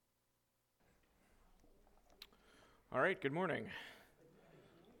All right, good morning.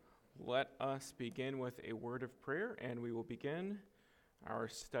 Let us begin with a word of prayer, and we will begin our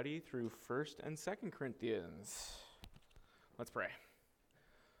study through 1st and 2nd Corinthians. Let's pray.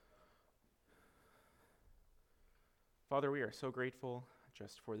 Father, we are so grateful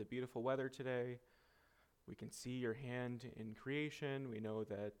just for the beautiful weather today. We can see your hand in creation. We know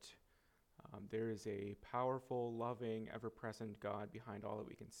that there is a powerful, loving, ever-present God behind all that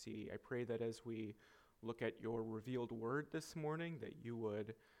we can see. I pray that as we look at your revealed word this morning, that you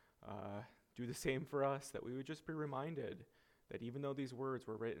would do the same for us, that we would just be reminded that even though these words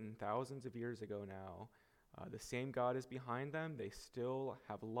were written thousands of years ago now, the same God is behind them. They still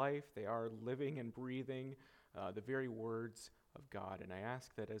have life. They are living and breathing the very words of God. And I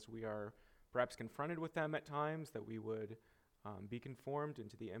ask that as we are perhaps confronted with them at times, that we would be conformed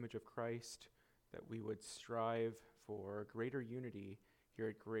into the image of Christ, that we would strive for greater unity here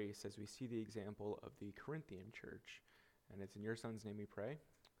at Grace as we see the example of the Corinthian church. And it's in your Son's name we pray.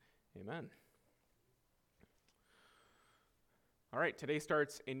 Amen. All right, today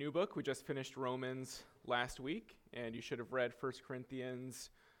starts a new book. We just finished Romans last week, and you should have read 1 Corinthians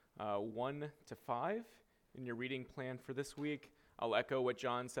 1 to 5 in your reading plan for this week. I'll echo what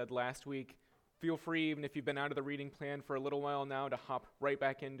John said last week. Feel free, even if you've been out of the reading plan for a little while now, to hop right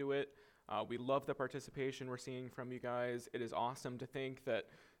back into it. We love the participation we're seeing from you guys. It is awesome to think that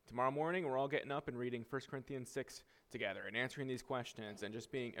tomorrow morning we're all getting up and reading 1 Corinthians 6 together and answering these questions and just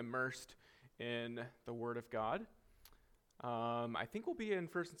being immersed in the Word of God. I think we'll be in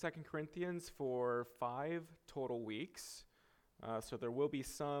 1 and 2 Corinthians for 5 total weeks. So there will be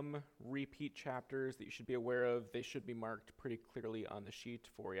some repeat chapters that you should be aware of. They should be marked pretty clearly on the sheet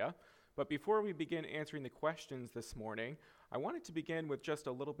for you. But before we begin answering the questions this morning, I wanted to begin with just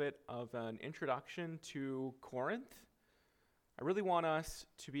a little bit of an introduction to Corinth. I really want us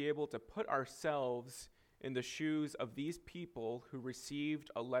to be able to put ourselves in the shoes of these people who received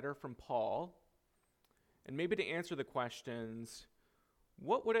a letter from Paul, and maybe to answer the questions,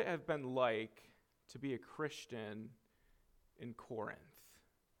 what would it have been like to be a Christian in Corinth?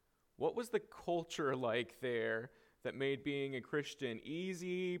 What was the culture like there that made being a Christian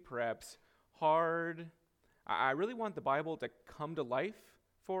easy, perhaps hard? I really want the Bible to come to life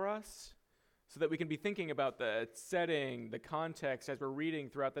for us so that we can be thinking about the setting, the context as we're reading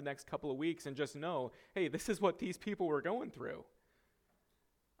throughout the next couple of weeks and just know, hey, this is what these people were going through.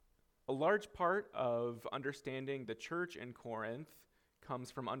 A large part of understanding the church in Corinth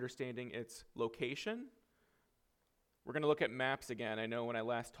comes from understanding its location. We're going to look at maps again. I know when I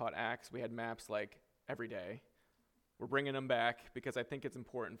last taught Acts, we had maps like every day. We're bringing them back because I think it's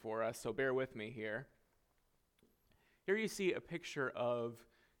important for us, so bear with me here. Here you see a picture of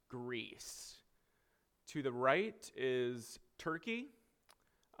Greece. To the right is Turkey.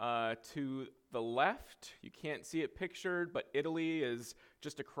 To the left, you can't see it pictured, but Italy is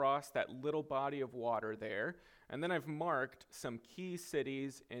just across that little body of water there. And then I've marked some key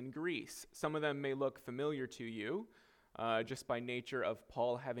cities in Greece. Some of them may look familiar to you, just by nature of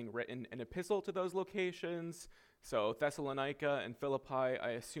Paul having written an epistle to those locations. So Thessalonica and Philippi,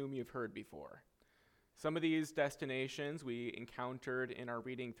 I assume you've heard before. Some of these destinations we encountered in our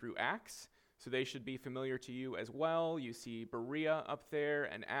reading through Acts, so they should be familiar to you as well. You see Berea up there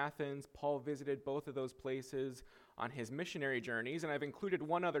and Athens. Paul visited both of those places on his missionary journeys, and I've included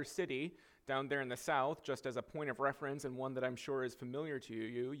one other city down there in the south just as a point of reference and one that I'm sure is familiar to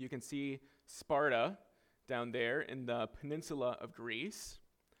you. You can see Sparta down there in the peninsula of Greece.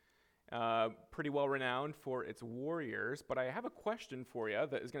 Pretty well renowned for its warriors, but I have a question for you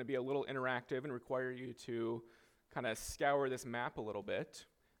that is going to be a little interactive and require you to kind of scour this map a little bit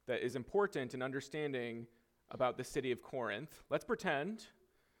that is important in understanding about the city of Corinth. Let's pretend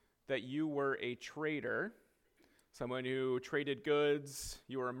that you were a trader, someone who traded goods.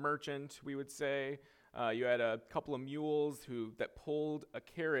 You were a merchant, we would say. You had a couple of mules that pulled a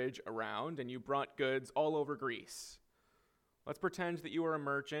carriage around, and you brought goods all over Greece. Let's pretend that you were a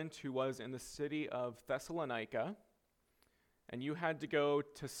merchant who was in the city of Thessalonica, and you had to go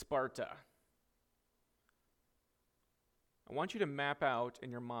to Sparta. I want you to map out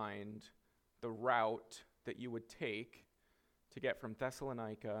in your mind the route that you would take to get from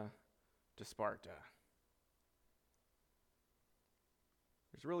Thessalonica to Sparta.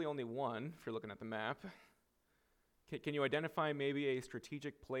 There's really only one if you're looking at the map. Can you identify maybe a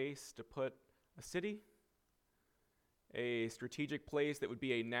strategic place to put a city? A strategic place that would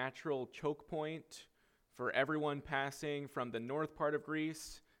be a natural choke point for everyone passing from the north part of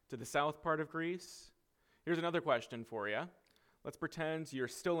Greece to the south part of Greece? Here's another question for you. Let's pretend you're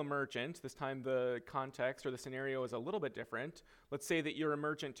still a merchant. This time the context or the scenario is a little bit different. Let's say that you're a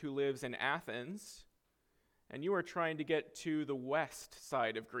merchant who lives in Athens, and you are trying to get to the west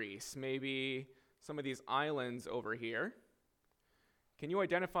side of Greece, maybe some of these islands over here, can you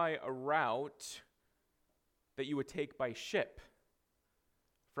identify a route that you would take by ship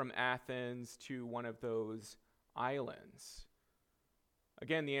from Athens to one of those islands?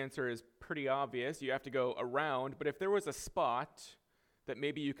 Again, the answer is pretty obvious. You have to go around, but if there was a spot that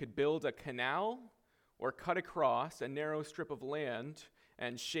maybe you could build a canal or cut across a narrow strip of land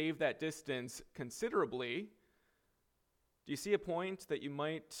and shave that distance considerably, do you see a point that you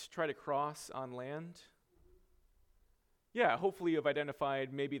might try to cross on land? Yeah, hopefully you've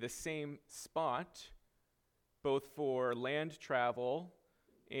identified maybe the same spot, both for land travel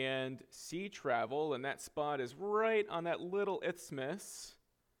and sea travel, and that spot is right on that little isthmus.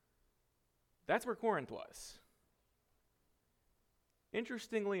 That's where Corinth was.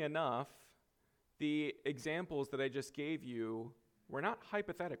 Interestingly enough, the examples that I just gave you were not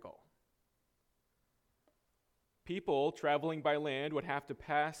hypothetical. People traveling by land would have to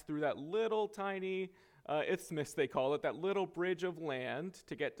pass through that little tiny isthmus, they call it, that little bridge of land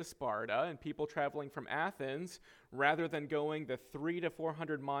to get to Sparta, and people traveling from Athens, rather than going the 300 to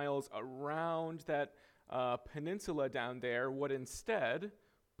 400 miles around that peninsula down there, would instead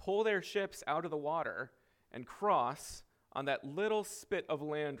pull their ships out of the water and cross on that little spit of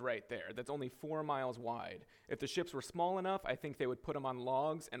land right there that's only 4 miles wide. If the ships were small enough, I think they would put them on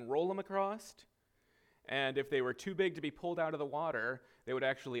logs and roll them across. And if they were too big to be pulled out of the water, they would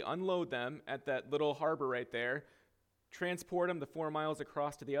actually unload them at that little harbor right there, transport them the 4 miles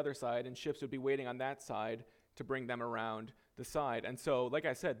across to the other side, and ships would be waiting on that side to bring them around the side. And so, like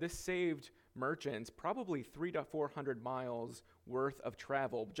I said, this saved merchants probably 300 to 400 miles worth of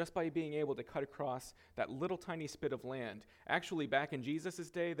travel just by being able to cut across that little tiny spit of land. Actually, back in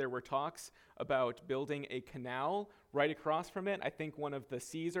Jesus' day, there were talks about building a canal right across from it. I think one of the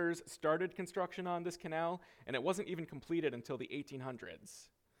Caesars started construction on this canal, and it wasn't even completed until the 1800s.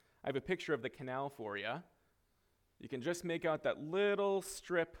 I have a picture of the canal for you. You can just make out that little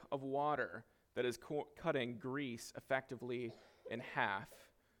strip of water that is cutting Greece effectively in half.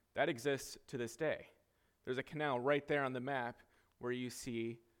 That exists to this day. There's a canal right there on the map where you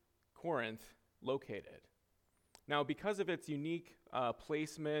see Corinth located. Now, because of its unique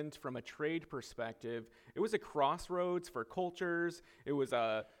placement from a trade perspective, it was a crossroads for cultures. It was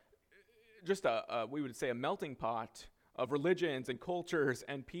we would say, a melting pot of religions and cultures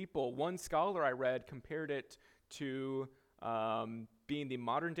and people. One scholar I read compared it to being the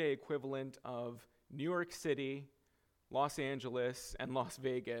modern-day equivalent of New York City, Los Angeles, and Las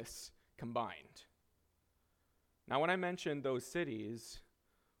Vegas combined. Now, when I mentioned those cities,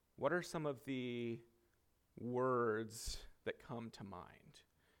 what are some of the words that come to mind?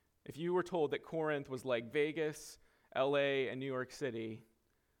 If you were told that Corinth was like Vegas, LA, and New York City,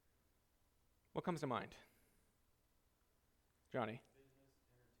 what comes to mind? Johnny?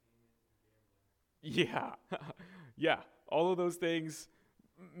 Yeah. Yeah, all of those things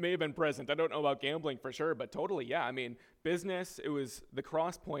may have been present. I don't know about gambling for sure, but totally, yeah. I mean, business, it was the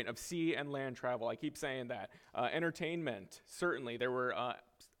cross point of sea and land travel. I keep saying that. Entertainment, certainly. There were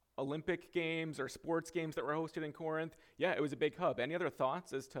Olympic games or sports games that were hosted in Corinth. Yeah, it was a big hub. Any other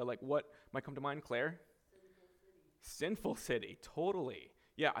thoughts as to like what might come to mind, Claire? Sinful city, totally.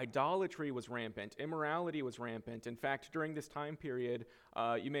 Yeah, idolatry was rampant. Immorality was rampant. In fact, during this time period,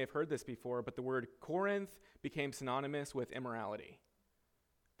 you may have heard this before, but the word Corinth became synonymous with immorality.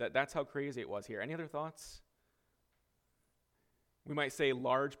 That's how crazy it was here. Any other thoughts? We might say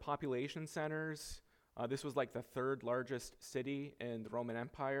large population centers. This was like the third largest city in the Roman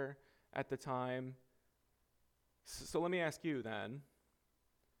Empire at the time. So let me ask you then,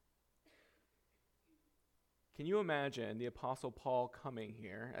 can you imagine the Apostle Paul coming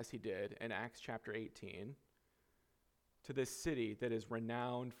here, as he did in Acts chapter 18, to this city that is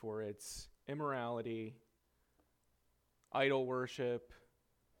renowned for its immorality, idol worship,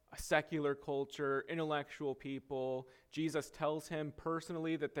 a secular culture, intellectual people? Jesus tells him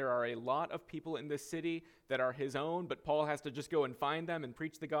personally that there are a lot of people in this city that are his own, but Paul has to just go and find them and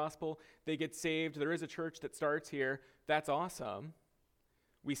preach the gospel. They get saved. There is a church that starts here. That's awesome.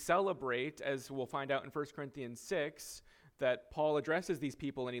 We celebrate, as we'll find out in 1 Corinthians 6, that Paul addresses these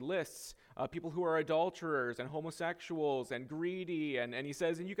people and he lists people who are adulterers and homosexuals and greedy, and he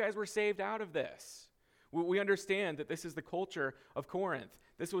says, and you guys were saved out of this. We understand that this is the culture of Corinth.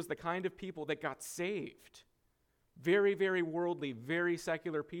 This was the kind of people that got saved. Very, very worldly, very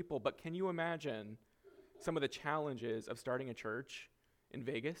secular people. But can you imagine some of the challenges of starting a church in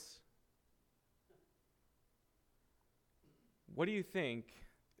Vegas? What do you think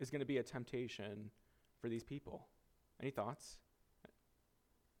is going to be a temptation for these people? Any thoughts?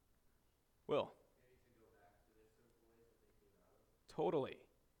 Will? Totally.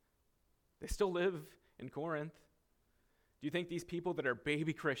 They still live in Corinth. Do you think these people that are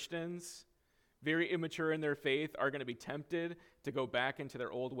baby Christians, very immature in their faith, are going to be tempted to go back into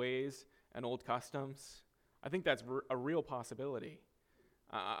their old ways and old customs? I think that's a real possibility.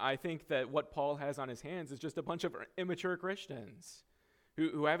 I think that what Paul has on his hands is just a bunch of immature Christians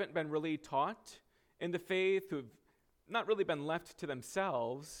who haven't been really taught in the faith, who've not really been left to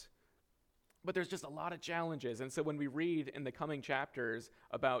themselves, but there's just a lot of challenges. And so when we read in the coming chapters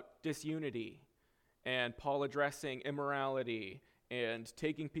about disunity and Paul addressing immorality and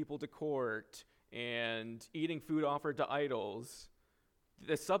taking people to court and eating food offered to idols,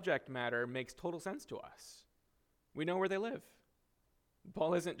 the subject matter makes total sense to us. We know where they live.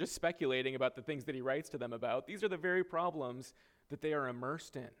 Paul isn't just speculating about the things that he writes to them about. These are the very problems that they are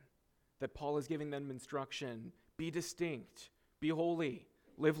immersed in, that Paul is giving them instruction. Be distinct, be holy,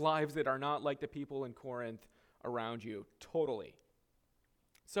 live lives that are not like the people in Corinth around you. Totally.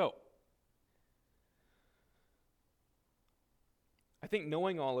 So, I think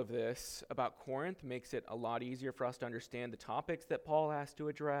knowing all of this about Corinth makes it a lot easier for us to understand the topics that Paul has to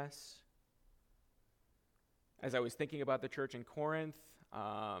address. As I was thinking about the church in Corinth,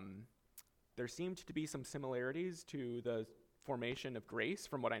 there seemed to be some similarities to the formation of grace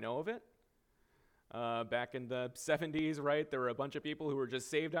from what I know of it. Back in the 70s, right, there were a bunch of people who were just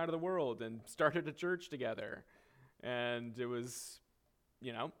saved out of the world and started a church together. And it was,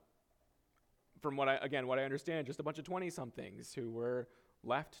 from what I understand, just a bunch of 20-somethings who were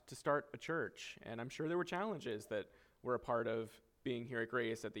left to start a church. And I'm sure there were challenges that were a part of being here at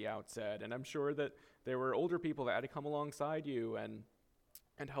Grace at the outset. And I'm sure that there were older people that had to come alongside you and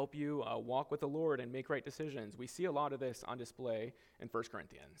help you walk with the Lord and make right decisions. We see a lot of this on display in 1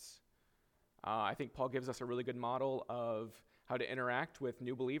 Corinthians. I think Paul gives us a really good model of how to interact with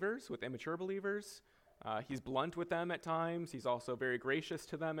new believers, with immature believers. He's blunt with them at times. He's also very gracious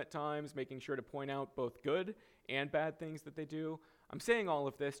to them at times, making sure to point out both good and bad things that they do. I'm saying all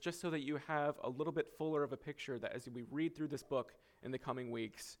of this just so that you have a little bit fuller of a picture that as we read through this book in the coming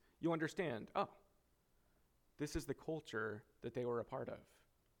weeks, you understand, this is the culture that they were a part of.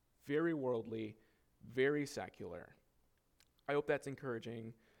 Very worldly, very secular. I hope that's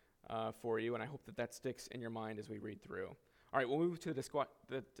encouraging for you, and I hope that sticks in your mind as we read through. All right, we'll move to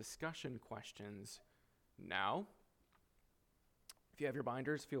the discussion questions now. If you have your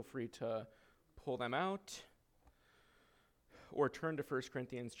binders, feel free to pull them out or turn to 1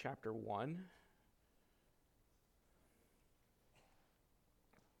 Corinthians chapter 1.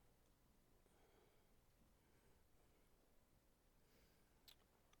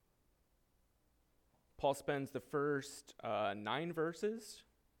 Paul spends the first 9 verses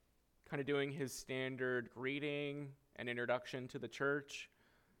kind of doing his standard greeting and introduction to the church.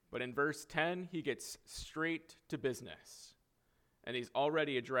 But in verse 10, he gets straight to business. And he's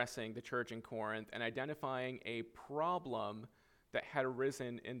already addressing the church in Corinth and identifying a problem that had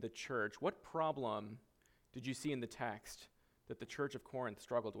arisen in the church. What problem did you see in the text that the church of Corinth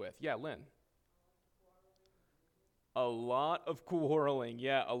struggled with? Yeah, Lynn. A lot of quarreling.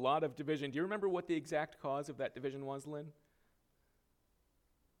 Yeah, a lot of division. Do you remember what the exact cause of that division was, Lynn?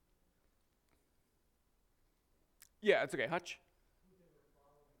 Yeah, it's okay. Hutch?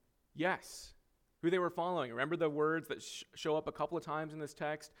 Yes. Who they were following. Remember the words that show up a couple of times in this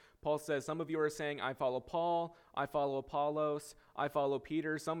text? Paul says, some of you are saying, I follow Paul, I follow Apollos, I follow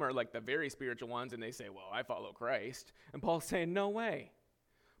Peter. Some are like the very spiritual ones, and they say, well, I follow Christ. And Paul's saying, no way.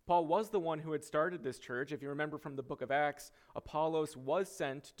 Paul was the one who had started this church. If you remember from the book of Acts, Apollos was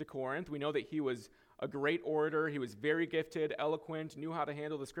sent to Corinth. We know that he was a great orator. He was very gifted, eloquent, knew how to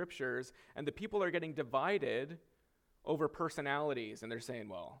handle the scriptures. And the people are getting divided over personalities. And they're saying,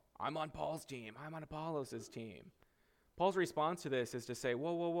 well, I'm on Paul's team. I'm on Apollos' team. Paul's response to this is to say,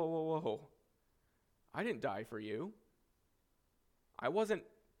 whoa, whoa, whoa, whoa, whoa. I didn't die for you.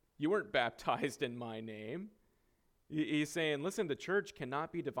 You weren't baptized in my name. He's saying, listen, the church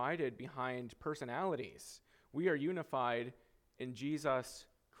cannot be divided behind personalities. We are unified in Jesus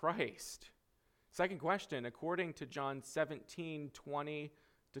Christ. Second question, according to John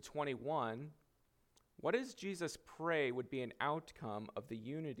 17:20-21, what does Jesus pray would be an outcome of the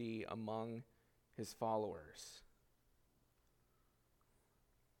unity among his followers?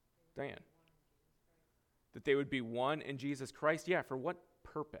 Diane. That they would be one in Jesus Christ? Yeah, for what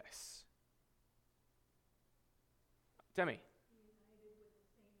purpose? Demi. United with the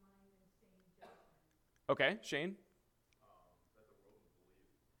same mind and same judgment. Okay, Shane? That the world would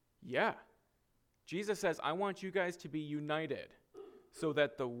believe. Yeah. Jesus says, I want you guys to be united so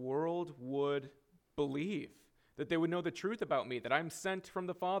that the world would believe, that they would know the truth about me, that I'm sent from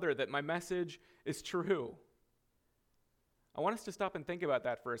the Father, that my message is true. I want us to stop and think about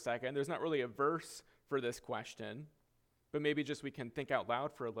that for a second. There's not really a verse for this question, but maybe just we can think out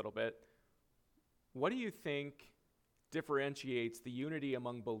loud for a little bit. What do you think differentiates the unity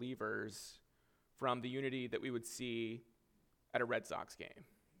among believers from the unity that we would see at a Red Sox game?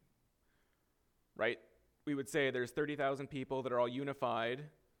 Right? We would say there's 30,000 people that are all unified,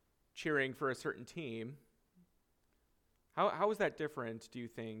 cheering for a certain team. How is that different, do you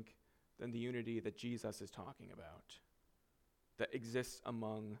think, than the unity that Jesus is talking about, that exists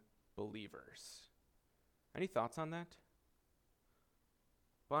among believers? Any thoughts on that?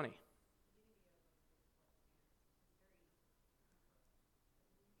 Bonnie?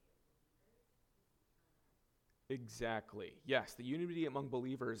 Exactly. Yes, the unity among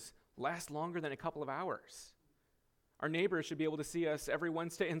believers lasts longer than a couple of hours. Our neighbors should be able to see us every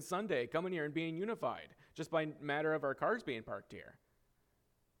Wednesday and Sunday coming here and being unified, just by matter of our cars being parked here.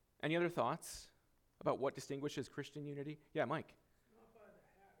 Any other thoughts about what distinguishes Christian unity? Yeah, Mike. Not by the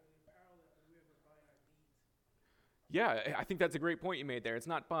hat or the apparel that we wear, but by our deeds. Yeah, I think that's a great point you made there. It's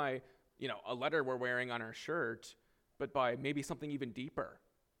not by, a letter we're wearing on our shirt, but by maybe something even deeper,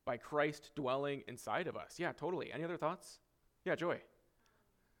 by Christ dwelling inside of us. Yeah, totally. Any other thoughts? Yeah, Joy.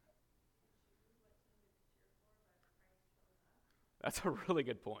 That's a really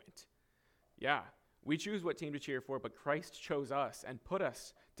good point. Yeah, we choose what team to cheer for, but Christ chose us and put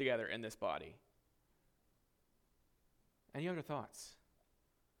us together in this body. Any other thoughts?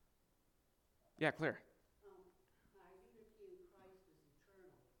 Yeah, Claire. Our unity in Christ is eternal,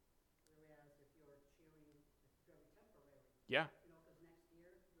 whereas if you're cheering, it's very temporary. Yeah. Because next year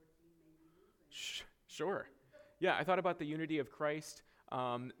your team may be losing. Sure. Yeah, I thought about the unity of Christ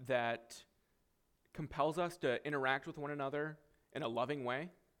that compels us to interact with one another in a loving way.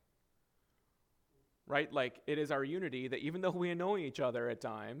 Right? Like, it is our unity that even though we annoy each other at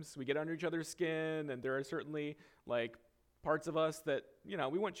times, we get under each other's skin, and there are certainly, parts of us that, we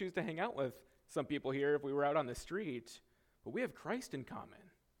wouldn't choose to hang out with some people here if we were out on the street, but we have Christ in common.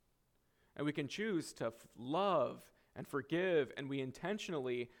 And we can choose to love and forgive, and we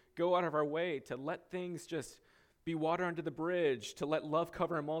intentionally go out of our way to let things just be water under the bridge, to let love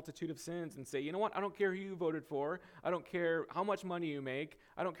cover a multitude of sins and say, you know what, I don't care who you voted for. I don't care how much money you make.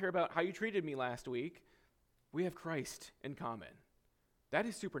 I don't care about how you treated me last week. We have Christ in common. That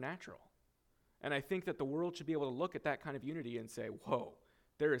is supernatural. And I think that the world should be able to look at that kind of unity and say, whoa,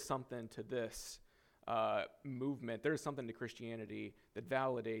 there is something to this movement. There is something to Christianity that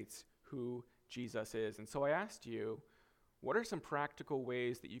validates who Jesus is. And so I asked you, what are some practical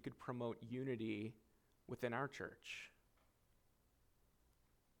ways that you could promote unity within our church?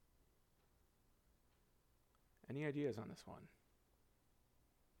 Any ideas on this one?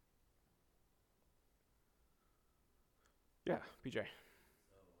 Yeah, PJ. So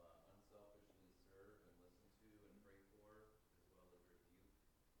unselfishly serve and listen to and pray for, as well as rebuke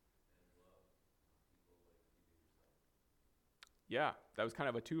and love people like you do yourself. Yeah, that was kind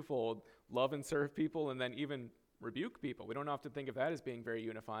of a twofold: love and serve people, and then even rebuke people. We don't often think of that as being very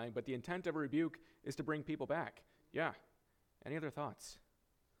unifying, but the intent of a rebuke is to bring people back. Yeah. Any other thoughts?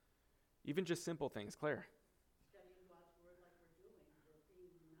 Even just simple things. Claire? Studying God's word like we're doing. We're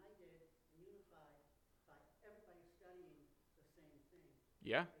being united and unified by everybody studying the same thing.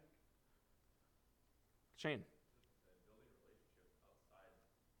 Yeah. Shane? Building relationships outside,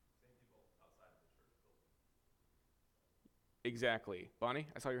 same people outside of the church building. Exactly. Bonnie,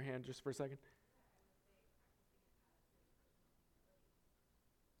 I saw your hand just for a second.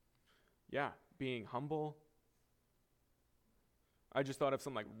 Yeah, being humble. I just thought of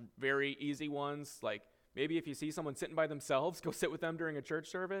some very easy ones, like maybe if you see someone sitting by themselves, go sit with them during a church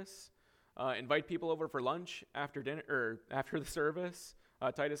service. Invite people over for lunch after dinner or after the service.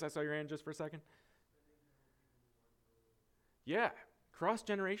 Titus, I saw your hand just for a second. Yeah,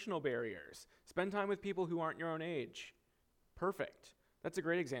 cross-generational barriers. Spend time with people who aren't your own age. Perfect. That's a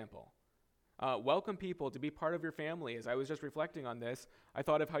great example. Welcome people to be part of your family. As I was just reflecting on this, I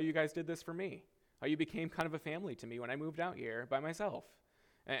thought of how you guys did this for me, how you became kind of a family to me when I moved out here by myself.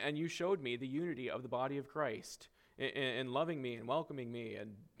 And you showed me the unity of the body of Christ in loving me and welcoming me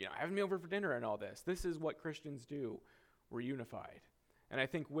and having me over for dinner and all this. This is what Christians do. We're unified. And I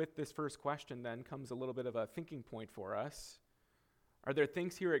think with this first question then comes a little bit of a thinking point for us. Are there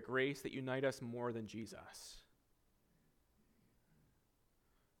things here at Grace that unite us more than Jesus?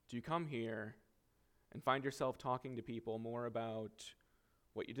 Do you come here and find yourself talking to people more about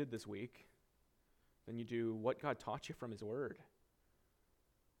what you did this week than you do what God taught you from his word?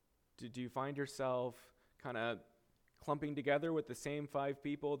 Do you find yourself kind of clumping together with the same 5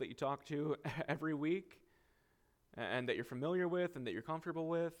 people that you talk to every week and that you're familiar with and that you're comfortable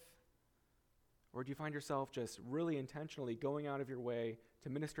with? Or do you find yourself just really intentionally going out of your way to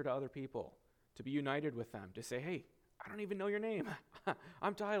minister to other people, to be united with them, to say, hey, I don't even know your name.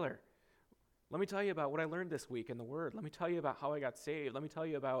 I'm Tyler. Let me tell you about what I learned this week in the Word. Let me tell you about how I got saved. Let me tell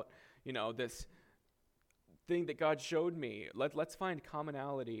you about, this thing that God showed me. Let's find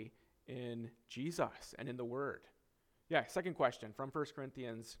commonality in Jesus and in the Word. Yeah, second question from 1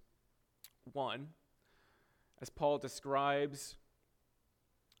 Corinthians 1. As Paul describes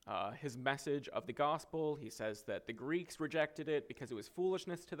his message of the gospel, he says that the Greeks rejected it because it was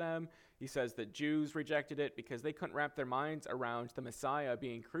foolishness to them. He says that Jews rejected it because they couldn't wrap their minds around the Messiah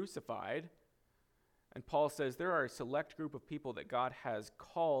being crucified. And Paul says there are a select group of people that God has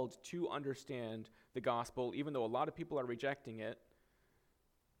called to understand the gospel, even though a lot of people are rejecting it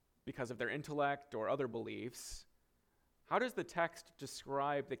because of their intellect or other beliefs. How does the text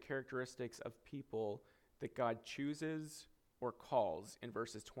describe the characteristics of people that God chooses or calls in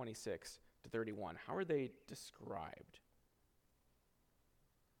verses 26 to 31? How are they described?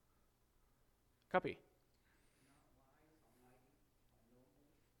 Cuppy.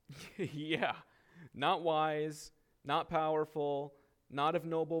 Yeah. Not wise, not powerful, not of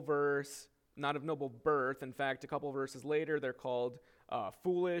noble birth. In fact, a couple verses later, they're called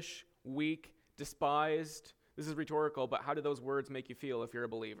foolish, weak, despised. This is rhetorical, but how do those words make you feel if you're a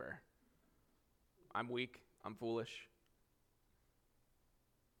believer? I'm weak, I'm foolish.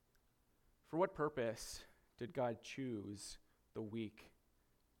 For what purpose did God choose the weak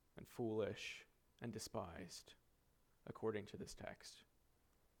and foolish and despised, according to this text?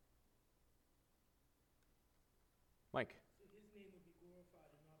 Mike? So his name would be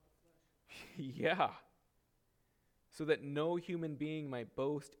glorified and not the flesh. Yeah. So that no human being might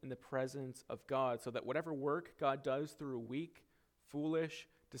boast in the presence of God, so that whatever work God does through weak, foolish,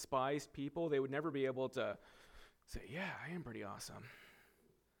 despised people, they would never be able to say, yeah, I am pretty awesome.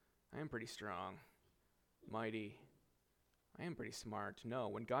 I am pretty strong, mighty. I am pretty smart. No,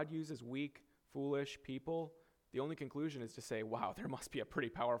 when God uses weak, foolish people, the only conclusion is to say, wow, there must be a pretty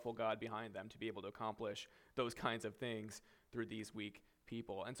powerful God behind them to be able to accomplish those kinds of things through these weak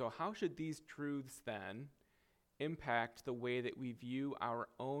people. And so how should these truths then impact the way that we view our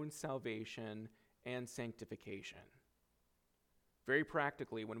own salvation and sanctification? Very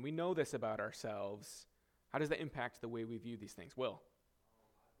practically, when we know this about ourselves, how does that impact the way we view these things? Will?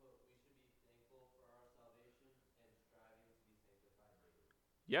 I put we should be thankful for our salvation and striving to be sanctified daily.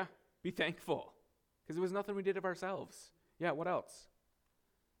 Yeah, be thankful. Because it was nothing we did of ourselves. Yeah, what else?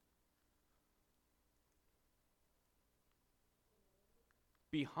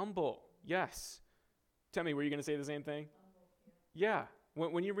 Be humble. Yes. Temmie, were you going to say the same thing? Yeah.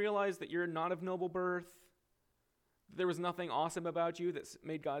 When you realize that you're not of noble birth, there was nothing awesome about you that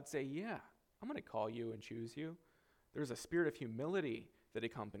made God say, yeah, I'm going to call you and choose you. There's a spirit of humility that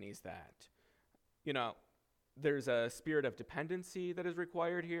accompanies that. There's a spirit of dependency that is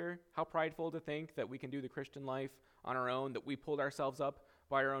required here. How prideful to think that we can do the Christian life on our own, that we pulled ourselves up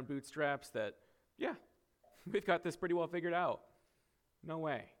by our own bootstraps, that, yeah, we've got this pretty well figured out. No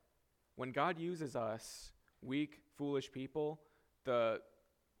way. When God uses us, weak, foolish people, the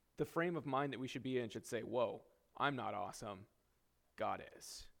frame of mind that we should be in should say, whoa, I'm not awesome. God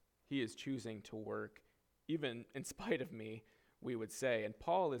is. He is choosing to work, even in spite of me, we would say. And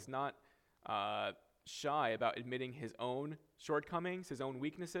Paul is not shy about admitting his own shortcomings, his own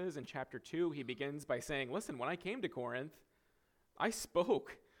weaknesses. In chapter 2, he begins by saying, listen, when I came to Corinth, I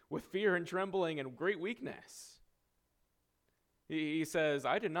spoke with fear and trembling and great weakness. He says,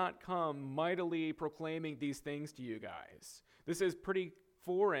 I did not come mightily proclaiming these things to you guys. This is pretty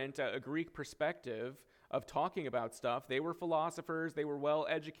foreign to a Greek perspective of talking about stuff. They were philosophers. They were well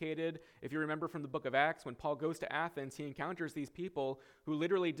educated. If you remember from the book of Acts, when Paul goes to Athens, he encounters these people who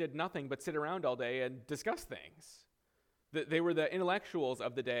literally did nothing but sit around all day and discuss things. They were the intellectuals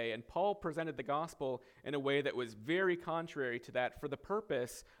of the day, and Paul presented the gospel in a way that was very contrary to that for the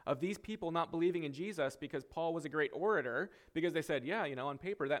purpose of these people not believing in Jesus because Paul was a great orator, because they said, yeah, on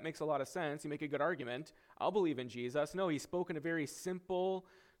paper that makes a lot of sense. You make a good argument. I'll believe in Jesus. No, he spoke in a very simple,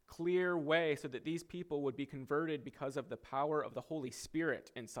 clear way so that these people would be converted because of the power of the Holy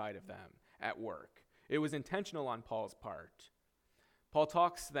Spirit inside of them at work. It was intentional on Paul's part. Paul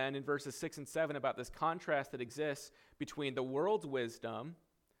talks then in verses 6 and 7 about this contrast that exists between the world's wisdom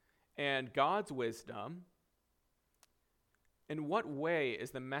and God's wisdom. In what way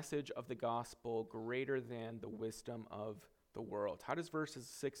is the message of the gospel greater than the wisdom of the world? How does verses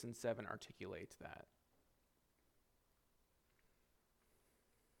 6 and 7 articulate that?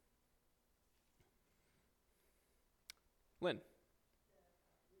 Lynn?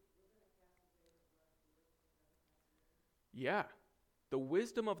 Yeah. The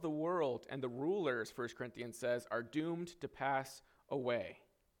wisdom of the world and the rulers, 1 Corinthians says, are doomed to pass away.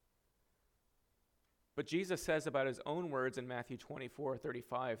 But Jesus says about his own words in Matthew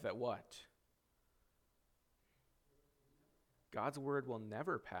 24:35 that what? God's word will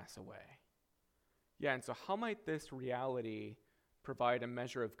never pass away. Yeah, and so how might this reality provide a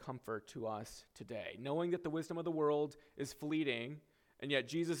measure of comfort to us today? Knowing that the wisdom of the world is fleeting, and yet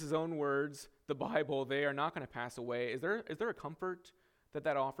Jesus' own words, the Bible, they are not going to pass away. Is there a comfort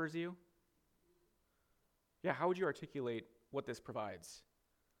that offers you? Yeah, how would you articulate what this provides?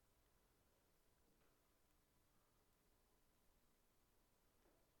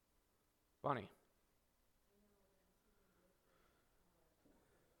 Bonnie.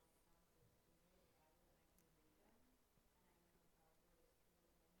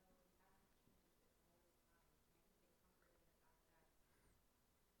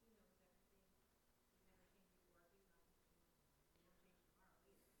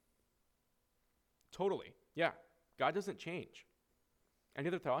 Totally. Yeah. God doesn't change. Any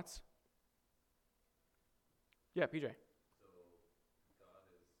other thoughts? Yeah, PJ. So God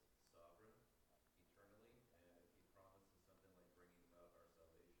is sovereign eternally, and if he promises something like bringing about our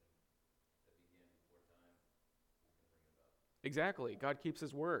salvation that began before time, he can bring it about. Exactly. God keeps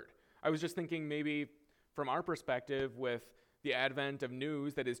his word. I was just thinking maybe from our perspective with the advent of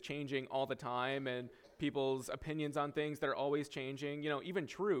news that is changing all the time and people's opinions on things that are always changing, even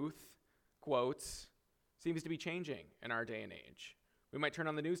truth, quotes, seems to be changing in our day and age. We might turn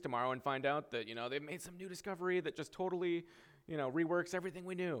on the news tomorrow and find out that, they've made some new discovery that just totally, reworks everything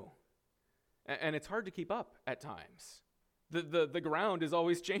we knew. And it's hard to keep up at times. The ground is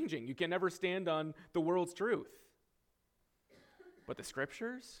always changing. You can never stand on the world's truth. But the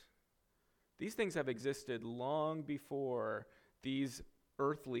scriptures, these things have existed long before these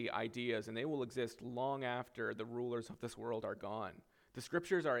earthly ideas, and they will exist long after the rulers of this world are gone. The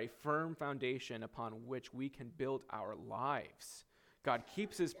scriptures are a firm foundation upon which we can build our lives. God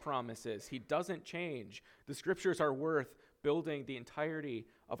keeps his promises. He doesn't change. The scriptures are worth building the entirety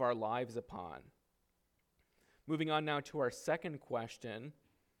of our lives upon. Moving on now to our second question,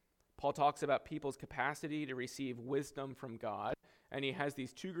 Paul talks about people's capacity to receive wisdom from God, and he has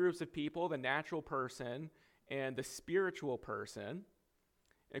these two groups of people, the natural person and the spiritual person.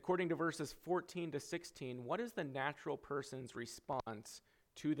 According to verses 14 to 16, what is the natural person's response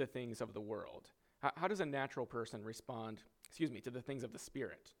to the things of the world? How does a natural person respond, to the things of the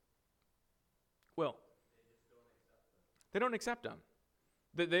Spirit? Well, they don't accept them.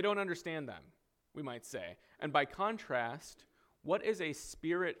 They don't understand them, we might say. And by contrast, what is a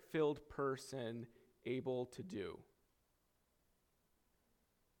Spirit-filled person able to do?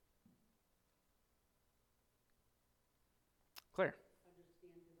 Claire.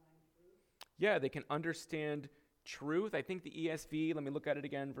 Understand divine truth. Yeah, they can understand truth. I think the ESV, let me look at it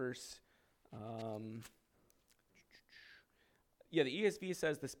again, the ESV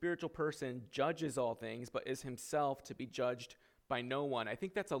says the spiritual person judges all things, but is himself to be judged by no one. I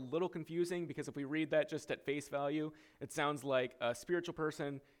think that's a little confusing because if we read that just at face value, it sounds like a spiritual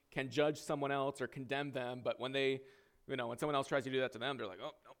person can judge someone else or condemn them, but when when someone else tries to do that to them, they're like,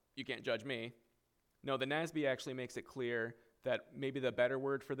 oh, no, you can't judge me. No, the NASB actually makes it clear that maybe the better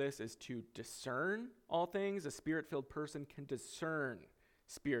word for this is to discern all things. A spirit-filled person can discern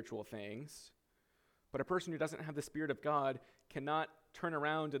spiritual things. But a person who doesn't have the Spirit of God cannot turn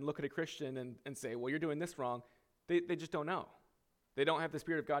around and look at a Christian and say, well, you're doing this wrong. They just don't know. They don't have the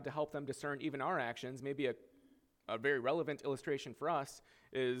Spirit of God to help them discern even our actions. Maybe a very relevant illustration for us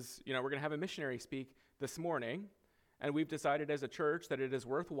is, we're going to have a missionary speak this morning, and we've decided as a church that it is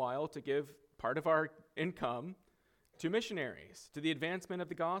worthwhile to give part of our income to missionaries, to the advancement of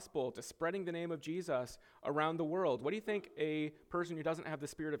the gospel, to spreading the name of Jesus around the world. What do you think a person who doesn't have the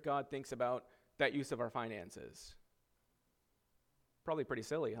Spirit of God thinks about that use of our finances? Probably pretty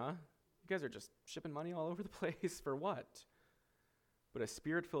silly, huh? You guys are just shipping money all over the place for what? But a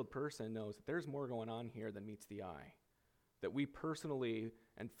Spirit-filled person knows that there's more going on here than meets the eye, that we personally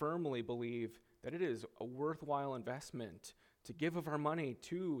and firmly believe that it is a worthwhile investment to give of our money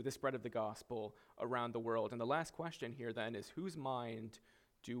to the spread of the gospel around the world. And the last question here then is, whose mind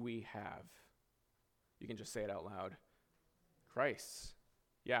do we have? You can just say it out loud. Christ's.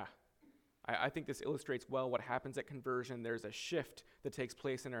 Yeah. I think this illustrates well what happens at conversion. There's a shift that takes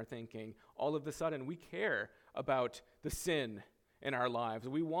place in our thinking. All of a sudden, we care about the sin in our lives.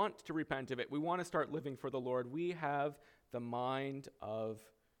 We want to repent of it. We want to start living for the Lord. We have the mind of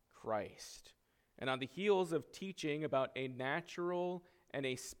Christ. And on the heels of teaching about a natural and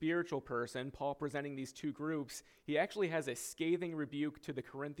a spiritual person, Paul presenting these two groups, he actually has a scathing rebuke to the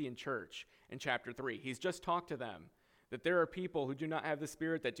Corinthian church in chapter 3. He's just talked to them that there are people who do not have the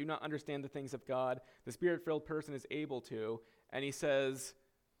Spirit, that do not understand the things of God. The Spirit-filled person is able to. And he says,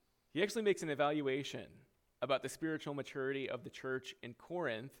 he actually makes an evaluation about the spiritual maturity of the church in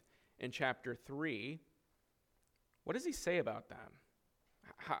Corinth in chapter 3. What does he say about them?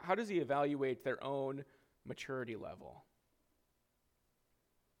 How does he evaluate their own maturity level?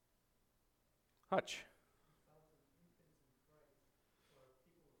 Hutch.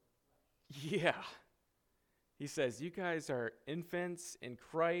 Yeah. He says, you guys are infants in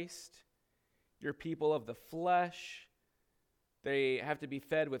Christ. You're people of the flesh. They have to be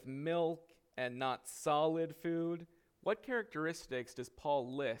fed with milk and not solid food. What characteristics does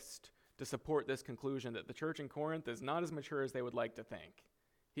Paul list to support this conclusion that the church in Corinth is not as mature as they would like to think?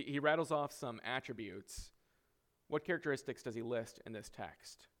 He rattles off some attributes. What characteristics does he list in this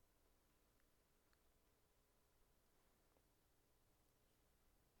text?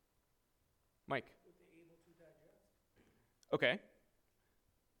 Mike. What they're able to digest. Okay.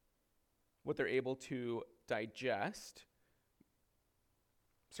 What they're able to digest.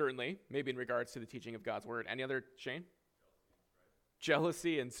 Certainly, maybe in regards to the teaching of God's word. Any other, Shane?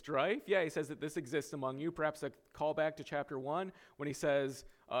 Jealousy and strife. Yeah, he says that this exists among you. Perhaps a callback to chapter 1 when he says,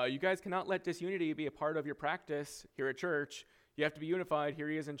 you guys cannot let disunity be a part of your practice here at church. You have to be unified. Here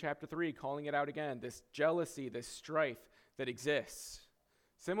he is in chapter 3 calling it out again. This jealousy, this strife that exists.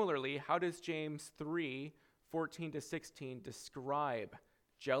 Similarly, how does James 3:14-16 describe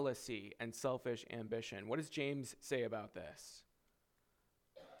jealousy and selfish ambition? What does James say about this?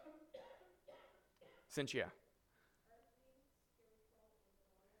 Cynthia.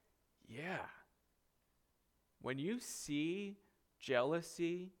 Yeah. When you see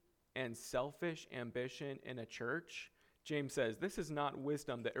jealousy and selfish ambition in a church, James says this is not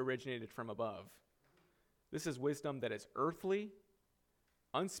wisdom that originated from above. This is wisdom that is earthly,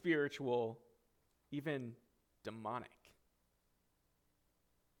 unspiritual, even demonic.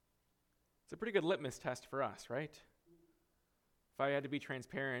 It's a pretty good litmus test for us, right? If I had to be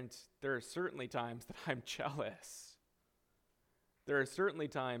transparent, there are certainly times that I'm jealous. There are certainly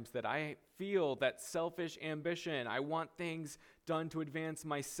times that I feel that selfish ambition. I want things done to advance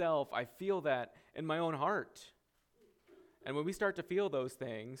myself. I feel that in my own heart. And when we start to feel those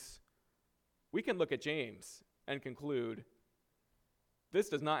things, we can look at James and conclude, this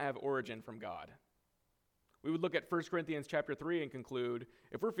does not have origin from God. We would look at 1 Corinthians chapter 3 and conclude,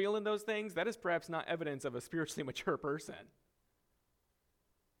 if we're feeling those things, that is perhaps not evidence of a spiritually mature person.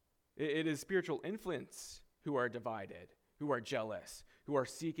 It is spiritual infants who are divided, who are jealous, who are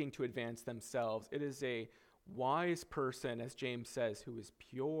seeking to advance themselves. It is a wise person, as James says, who is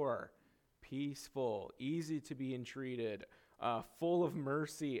pure, peaceful, easy to be entreated, full of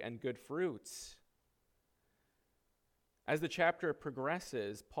mercy and good fruits. As the chapter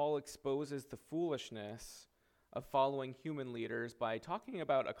progresses, Paul exposes the foolishness of following human leaders by talking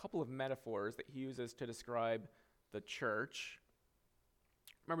about a couple of metaphors that he uses to describe the church.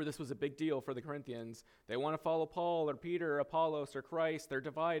 Remember, this was a big deal for the Corinthians. They want to follow Paul or Peter or Apollos or Christ. They're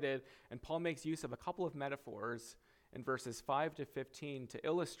divided. And Paul makes use of a couple of metaphors in verses 5-15 to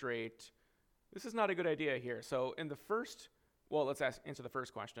illustrate this is not a good idea here. So in the first, let's answer the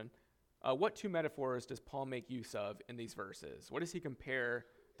first question. What two metaphors does Paul make use of in these verses? What does he compare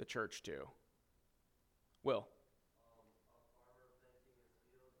the church to? Will?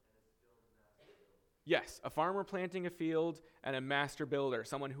 Yes, a farmer planting a field and a master builder,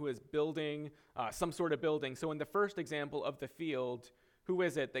 someone who is building some sort of building. So in the first example of the field, who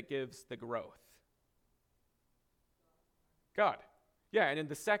is it that gives the growth? God. Yeah, and in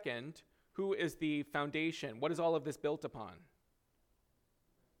the second, who is the foundation? What is all of this built upon?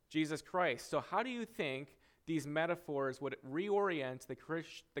 Jesus Christ. So how do you think these metaphors would reorient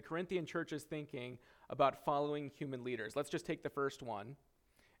the Corinthian church's thinking about following human leaders? Let's just take the first one.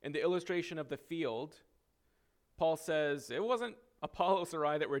 In the illustration of the field, Paul says, it wasn't Apollos or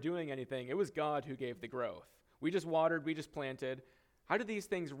I that were doing anything. It was God who gave the growth. We just watered, we just planted. How do these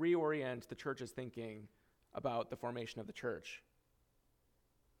things reorient the church's thinking about the formation of the church?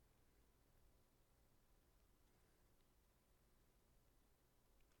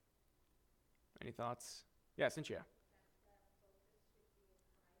 Any thoughts? Yeah, Cynthia.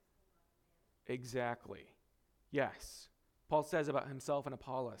 Exactly. Yes. Paul says about himself and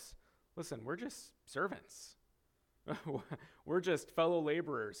Apollos, listen, we're just servants. We're just fellow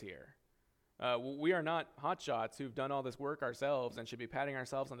laborers here. We are not hotshots who've done all this work ourselves and should be patting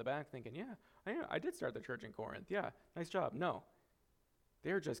ourselves on the back thinking, yeah, I did start the church in Corinth. Yeah, nice job. No.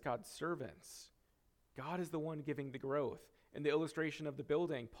 They're just God's servants God is the one giving the growth. In the illustration of the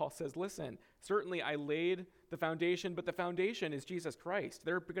building, Paul says, listen, certainly I laid the foundation, but the foundation is Jesus Christ.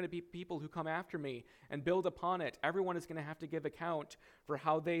 There are going to be people who come after me and build upon it. Everyone is going to have to give account for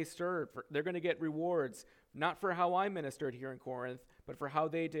how they served. They're going to get rewards, not for how I ministered here in Corinth, but for how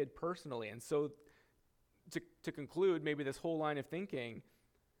they did personally. And so to conclude maybe this whole line of thinking,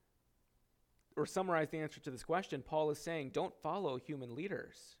 or summarize the answer to this question, Paul is saying, don't follow human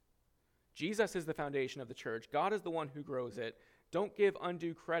leaders. Jesus is the foundation of the church. God is the one who grows it. Don't give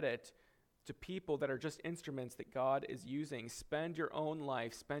undue credit to people that are just instruments that God is using. Spend your own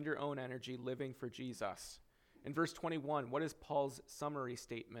life, spend your own energy living for Jesus. In verse 21, what is Paul's summary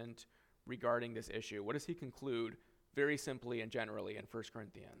statement regarding this issue? What does he conclude very simply and generally in 1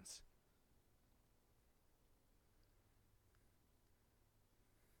 Corinthians?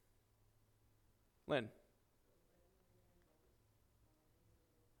 Lynn?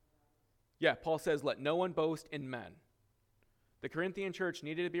 Yeah, Paul says, let no one boast in men. The Corinthian church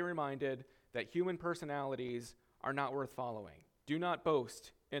needed to be reminded that human personalities are not worth following. Do not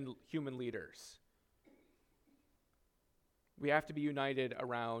boast in human leaders. We have to be united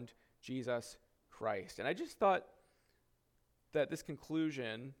around Jesus Christ. And I just thought that this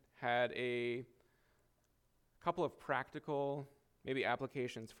conclusion had a couple of practical, maybe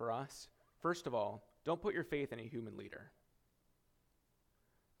applications for us. First of all, don't put your faith in a human leader.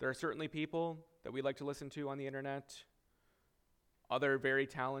 There are certainly people that we like to listen to on the internet, other very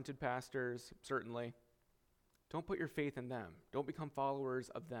talented pastors, certainly. Don't put your faith in them. Don't become followers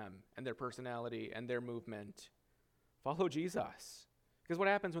of them and their personality and their movement. Follow Jesus. Because what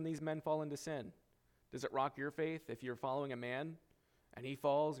happens when these men fall into sin? Does it rock your faith if you're following a man and he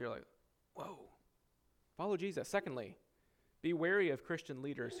falls? You're like, whoa. Follow Jesus. Secondly, be wary of Christian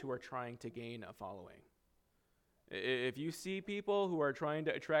leaders who are trying to gain a following. If you see people who are trying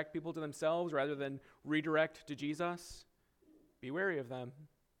to attract people to themselves rather than redirect to Jesus, be wary of them.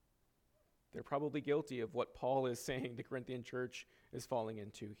 They're probably guilty of what Paul is saying the Corinthian church is falling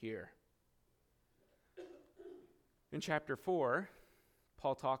into here. In chapter 4,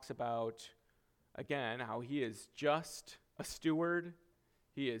 Paul talks about, again, how he is just a steward.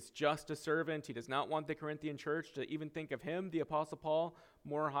 He is just a servant. He does not want the Corinthian church to even think of him, the Apostle Paul,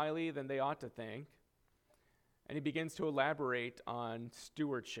 more highly than they ought to think. And he begins to elaborate on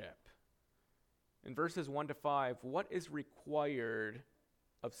stewardship. In verses 1 to 5, what is required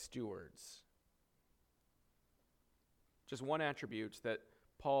of stewards? Just one attribute that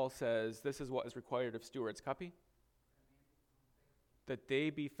Paul says this is what is required of stewards. Copy? That they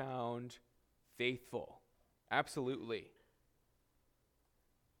be found faithful. Absolutely.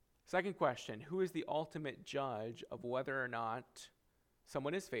 Second question, who is the ultimate judge of whether or not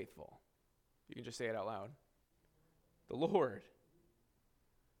someone is faithful? You can just say it out loud. The Lord.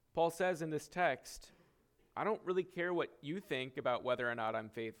 Paul says in this text, I don't really care what you think about whether or not I'm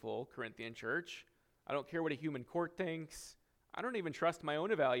faithful, Corinthian church. I don't care what a human court thinks. I don't even trust my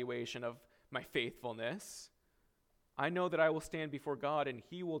own evaluation of my faithfulness. I know that I will stand before God and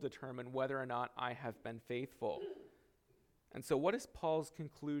he will determine whether or not I have been faithful. And so what is Paul's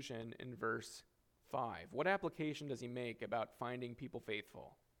conclusion in verse 5? What application does he make about finding people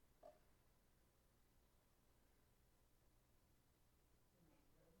faithful?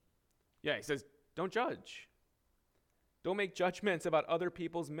 Yeah, he says, don't judge. Don't make judgments about other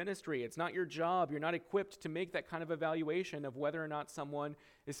people's ministry. It's not your job. You're not equipped to make that kind of evaluation of whether or not someone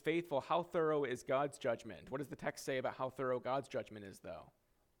is faithful. How thorough is God's judgment? What does the text say about how thorough God's judgment is, though?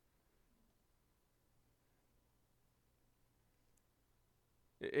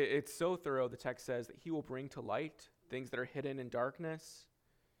 It's so thorough, the text says, that he will bring to light things that are hidden in darkness.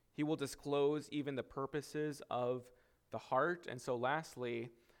 He will disclose even the purposes of the heart. And so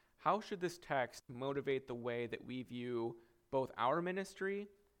lastly, how should this text motivate the way that we view both our ministry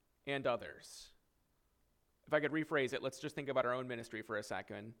and others? If I could rephrase it, let's just think about our own ministry for a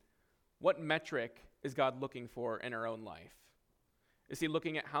second. What metric is God looking for in our own life? Is he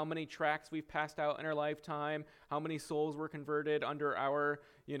looking at how many tracts we've passed out in our lifetime, how many souls were converted under our,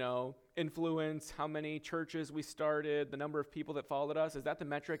 influence, how many churches we started, the number of people that followed us? Is that the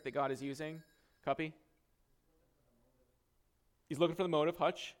metric that God is using? Copy? He's looking for the motive,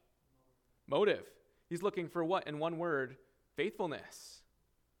 Hutch. Motive. He's looking for what? In one word, faithfulness.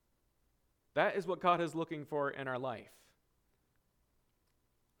 That is what God is looking for in our life.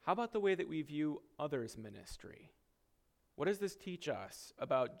 How about the way that we view others' ministry? What does this teach us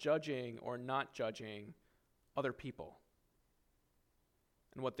about judging or not judging other people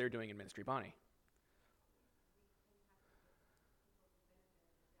and what they're doing in ministry? Bonnie?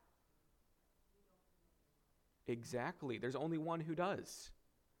 Exactly. There's only one who does.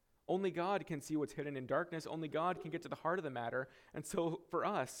 Only God can see what's hidden in darkness. Only God can get to the heart of the matter. And so for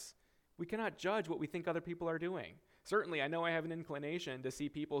us, we cannot judge what we think other people are doing. Certainly, I know I have an inclination to see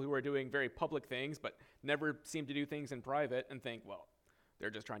people who are doing very public things but never seem to do things in private and think, well, they're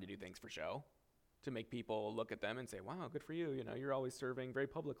just trying to do things for show, to make people look at them and say, wow, good for you. You're always serving very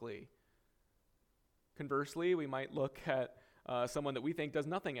publicly. Conversely, we might look at someone that we think does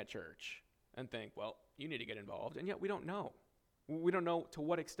nothing at church and think, well, you need to get involved. And yet we don't know. We don't know to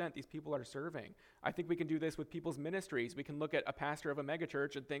what extent these people are serving. I think we can do this with people's ministries. We can look at a pastor of a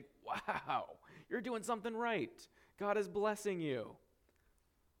megachurch and think, wow, you're doing something right. God is blessing you.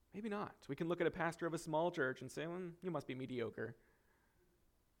 Maybe not. We can look at a pastor of a small church and say, well, you must be mediocre.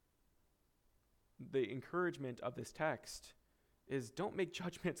 The encouragement of this text is don't make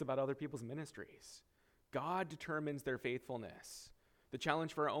judgments about other people's ministries. God determines their faithfulness. The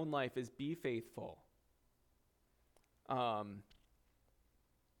challenge for our own life is be faithful.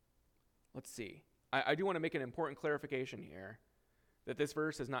 Let's see. I do want to make an important clarification here, that this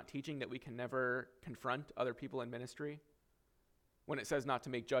verse is not teaching that we can never confront other people in ministry. When it says not to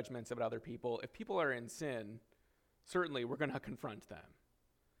make judgments about other people, if people are in sin, certainly we're going to confront them.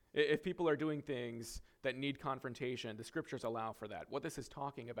 If people are doing things that need confrontation, the scriptures allow for that. What this is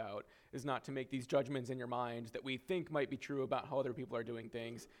talking about is not to make these judgments in your mind that we think might be true about how other people are doing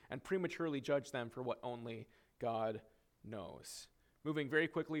things and prematurely judge them for what only God knows. Moving very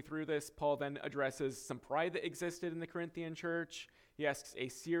quickly through this, Paul then addresses some pride that existed in the Corinthian church. He asks a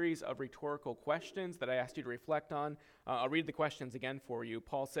series of rhetorical questions that I asked you to reflect on. I'll read the questions again for you.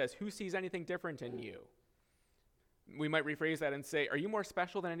 Paul says, who sees anything different in you? We might rephrase that and say, are you more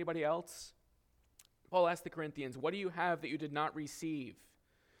special than anybody else? Paul asked the Corinthians, what do you have that you did not receive?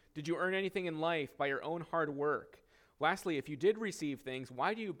 Did you earn anything in life by your own hard work? Lastly, if you did receive things,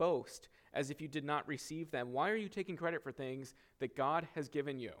 why do you boast as if you did not receive them? Why are you taking credit for things that God has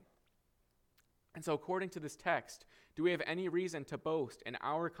given you? And so according to this text, do we have any reason to boast in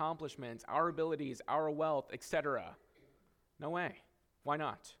our accomplishments, our abilities, our wealth, etc.? No way. Why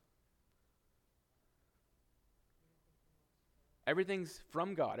not? Everything's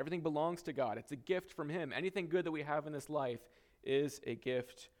from God. Everything belongs to God. It's a gift from Him. Anything good that we have in this life is a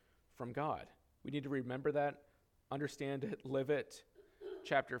gift from God. We need to remember that, understand it, live it.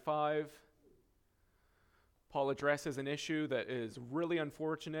 Chapter 5, Paul addresses an issue that is really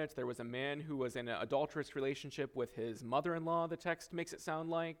unfortunate. There was a man who was in an adulterous relationship with his mother-in-law, the text makes it sound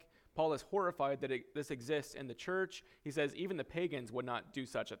like. Paul is horrified that this exists in the church. He says even the pagans would not do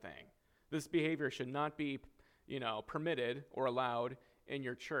such a thing. This behavior should not be permitted or allowed in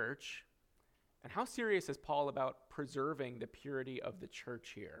your church. And how serious is Paul about preserving the purity of the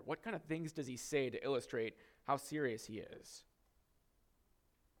church here? What kind of things does he say to illustrate how serious he is?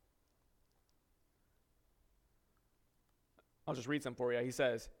 I'll just read some for you. He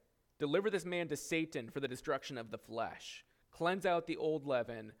says, deliver this man to Satan for the destruction of the flesh. Cleanse out the old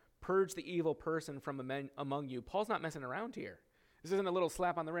leaven. Purge the evil person from among you. Paul's not messing around here. This isn't a little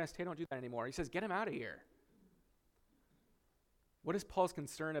slap on the wrist. Hey, don't do that anymore. He says, get him out of here. What is Paul's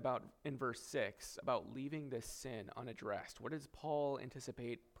concern about in verse 6 about leaving this sin unaddressed? What does Paul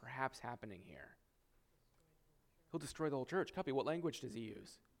anticipate perhaps happening here? He'll destroy the whole church. Copy, what language does he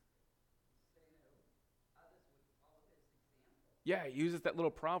use? Yeah, he uses that little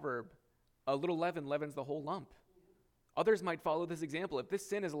proverb, a little leaven leavens the whole lump. Others might follow this example. If this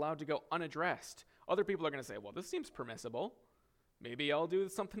sin is allowed to go unaddressed, other people are going to say, well, this seems permissible. Maybe I'll do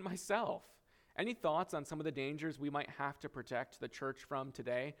something myself. Any thoughts on some of the dangers we might have to protect the church from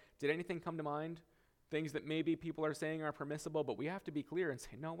today? Did anything come to mind? Things that maybe people are saying are permissible, but we have to be clear and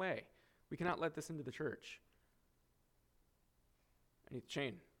say, no way. We cannot let this into the church.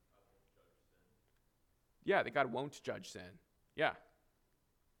 Shane? Yeah, that God won't judge sin. Yeah.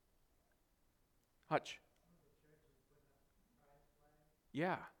 Hutch?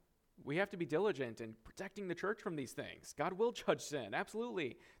 Yeah. We have to be diligent in protecting the church from these things. God will judge sin,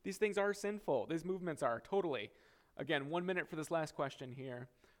 absolutely. These things are sinful. These movements are, totally. Again, 1 minute for this last question here.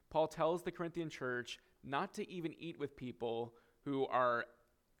 Paul tells the Corinthian church not to even eat with people who are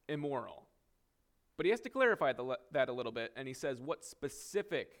immoral. But he has to clarify that a little bit, and he says, what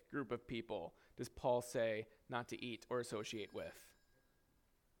specific group of people does Paul say not to eat or associate with?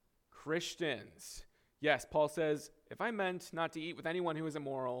 Christians. Yes, Paul says, if I meant not to eat with anyone who is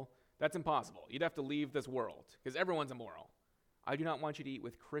immoral, that's impossible. You'd have to leave this world because everyone's immoral. I do not want you to eat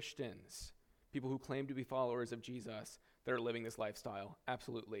with Christians, people who claim to be followers of Jesus that are living this lifestyle.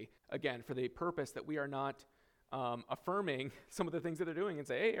 Absolutely. Again, for the purpose that we are not affirming some of the things that they're doing and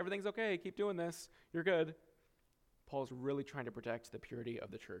say, hey, everything's okay, keep doing this, you're good. Paul's really trying to protect the purity of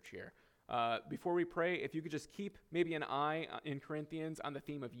the church here. Before we pray, if you could just keep maybe an eye in Corinthians on the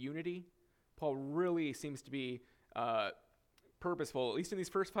theme of unity. Paul really seems to be purposeful, at least in these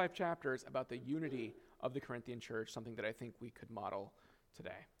first 5 chapters, about the unity of the Corinthian church, something that I think we could model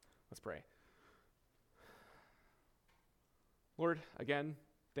today. Let's pray. Lord, again,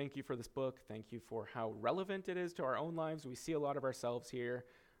 thank you for this book. Thank you for how relevant it is to our own lives. We see a lot of ourselves here.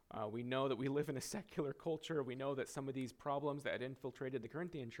 We know that we live in a secular culture. We know that some of these problems that had infiltrated the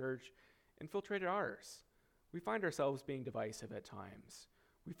Corinthian church infiltrated ours. We find ourselves being divisive at times.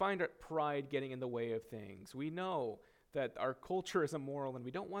 We find our pride getting in the way of things. We know that our culture is immoral, and we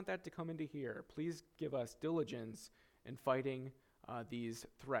don't want that to come into here. Please give us diligence in fighting these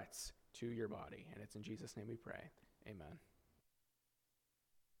threats to your body. And it's in Jesus' name we pray. Amen.